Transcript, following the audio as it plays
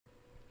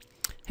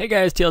Hey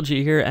guys,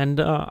 TLG here, and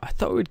I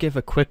thought we'd give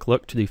a quick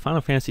look to the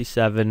Final Fantasy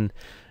VII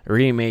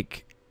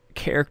Remake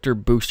character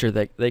booster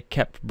that they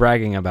kept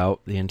bragging about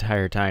the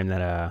entire time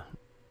that,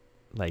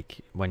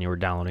 like, when you were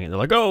downloading it. They're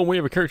like, oh, we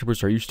have a character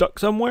booster. Are you stuck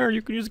somewhere?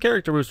 You can use a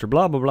character booster,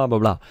 blah, blah, blah, blah,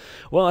 blah.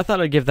 Well, I thought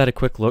I'd give that a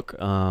quick look.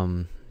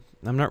 I'm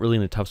not really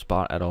in a tough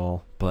spot at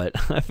all, but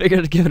I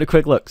figured I'd give it a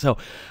quick look. So,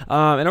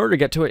 in order to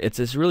get to it, it's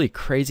this really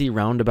crazy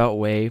roundabout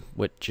way,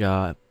 which,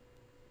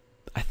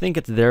 I think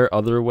it's their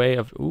other way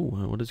of...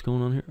 Ooh, what is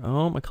going on here?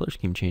 Oh, my color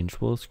scheme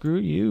changed. Well, screw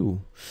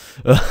you.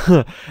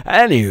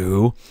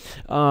 Anywho,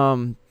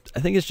 I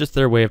think it's just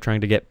their way of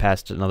trying to get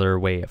past another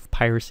way of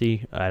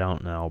piracy. I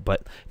don't know.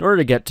 But in order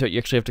to get to it, you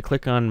actually have to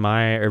click on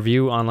my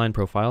review online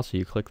profile. So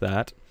you click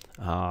that.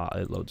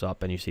 It loads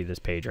up and you see this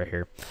page right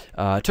here.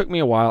 It took me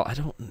a while.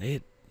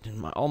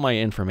 All my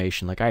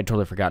information, like I had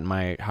totally forgotten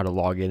how to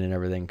log in and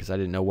everything because I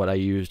didn't know what I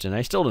used, and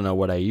I still don't know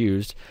what I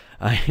used.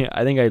 I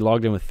think I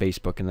logged in with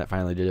Facebook and that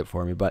finally did it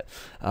for me. But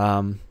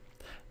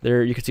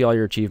there you can see all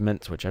your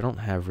achievements, which I don't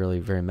have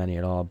really very many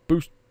at all.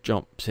 Boost,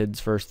 jump,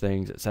 SIDS, first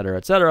things, etc.,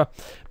 etc.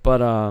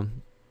 But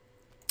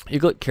you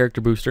click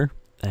character booster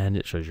and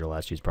it shows your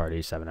last used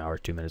party, 7 hours,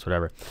 2 minutes,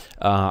 whatever.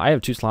 I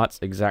have 2 slots,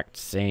 exact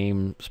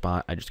same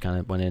spot. I just kind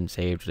of went in,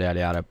 saved, yada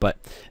yada. But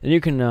then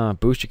you can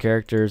boost your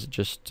characters.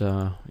 Just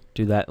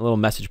do that. A little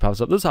message pops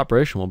up. This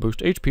operation will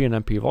boost HP and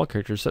MP of all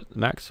characters set the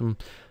maximum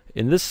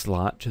in this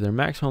slot to their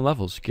maximum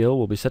level. Skill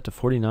will be set to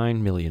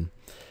 49 million.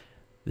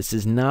 This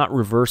is not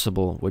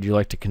reversible. Would you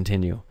like to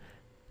continue?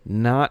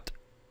 Not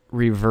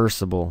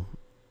reversible.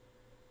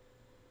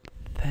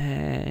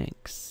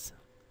 Thanks.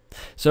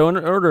 So in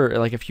order,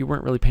 like if you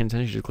weren't really paying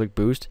attention to click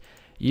boost,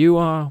 you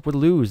would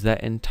lose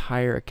that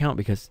entire account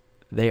because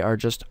they are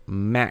just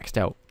maxed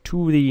out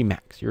to the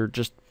max. You're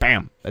just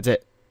bam, that's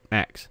it,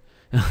 max.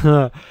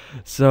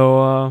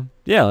 So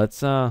yeah,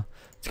 let's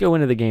go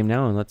into the game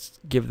now and let's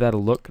give that a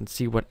look and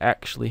see what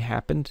actually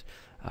happened.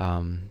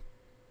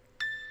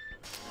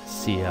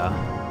 See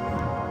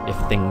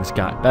if things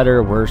got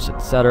better, worse,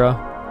 etc.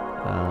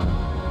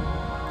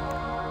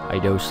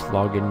 IDOS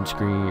login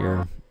screen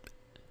or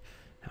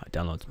now it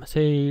downloads my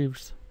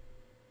saves.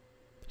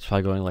 It's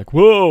probably going like,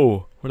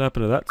 whoa, what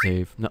happened to that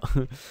save? No.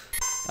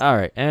 All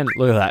right, and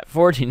look at that,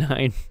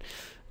 49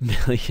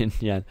 million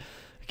yen.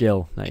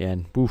 Gil, not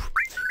yen. Boof.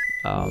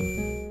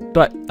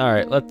 But all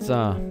right, let's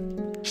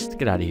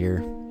get out of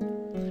here.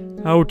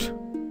 Out.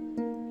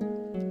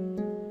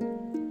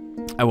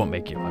 I won't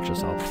make you watch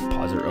this. I'll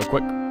pause it real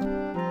quick.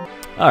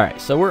 All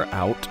right, so we're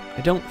out.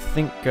 I don't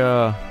think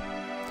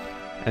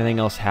anything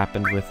else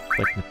happened with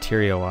like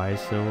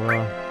materia-wise.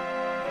 So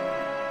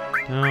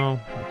no,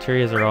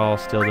 materias are all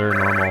still their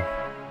normal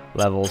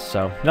levels.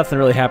 So nothing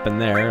really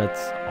happened there.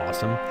 It's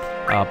awesome.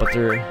 But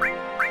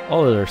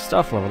all of their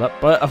stuff leveled up.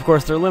 But of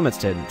course, their limits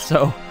didn't.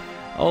 So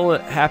all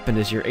that happened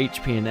is your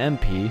HP and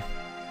MP,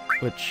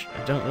 which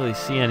I don't really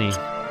see any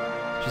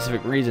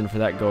specific reason for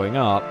that going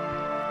up.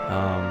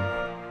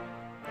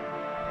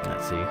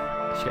 Let's see.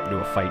 Just got to do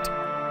a fight.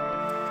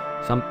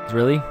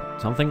 Really?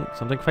 Something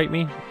fight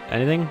me?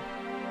 Anything?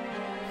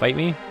 Fight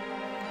me?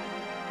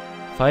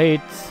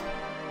 Fight!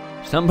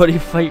 Somebody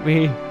fight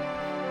me!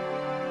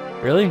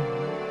 Really?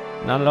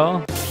 Not at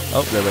all?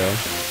 Oh, there we go.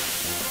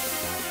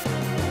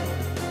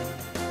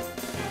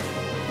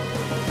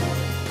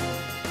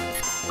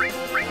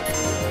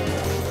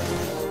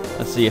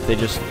 Let's see if they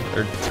just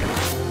are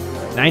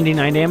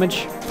 99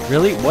 damage.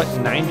 Really? What?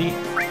 90?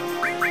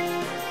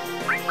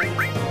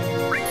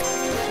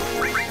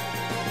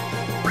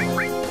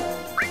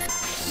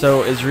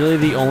 So is really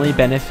the only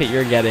benefit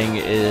you're getting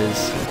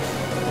is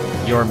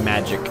your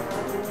magic.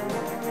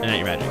 Not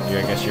your magic.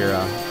 I guess your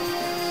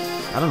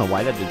I don't know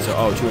why that did so.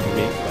 Oh,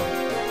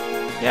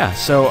 258. Yeah.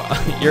 So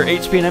your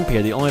HP and MP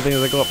are the only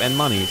things that go up, and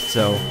money.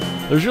 So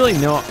there's really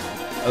no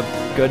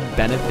good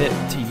benefit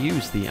to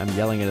use the. I'm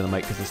yelling into the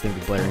mic because this thing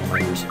is blaring in my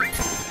ears.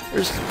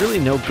 There's really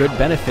no good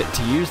benefit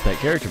to use that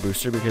character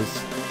booster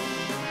because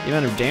the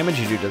amount of damage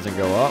you do doesn't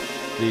go up.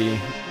 You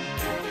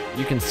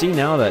can see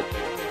now that.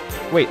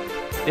 Wait.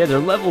 Yeah, their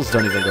levels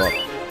don't even go up.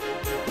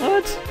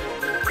 What?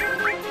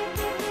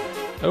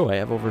 Oh, I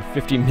have over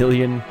 50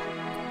 million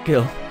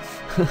gil.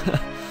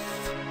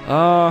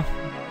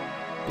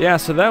 Yeah,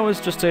 so that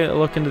was just a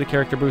look into the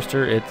character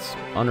booster. It's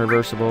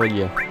unreversible.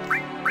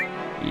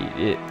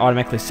 It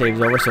automatically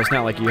saves over, so it's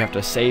not like you have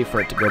to save for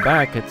it to go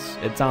back.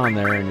 It's on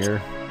there, and you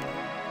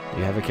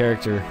have a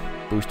character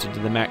boosted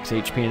to the max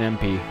HP and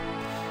MP.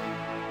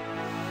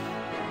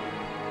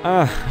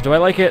 Do I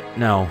like it?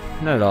 No,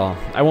 not at all.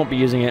 I won't be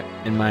using it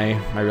in my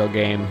real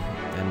game.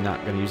 I'm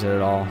not going to use it at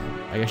all.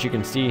 I guess you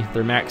can see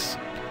their max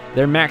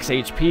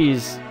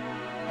HPs,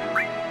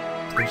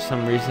 for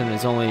some reason,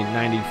 is only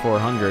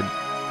 9,400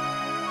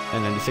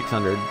 and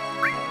 9,600.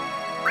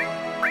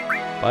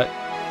 But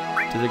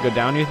does it go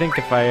down, you think,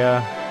 if I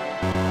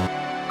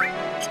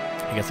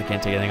guess I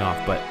can't take anything off,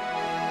 but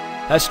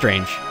that's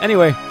strange.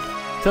 Anyway,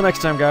 till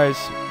next time, guys.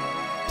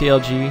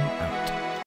 TLG out.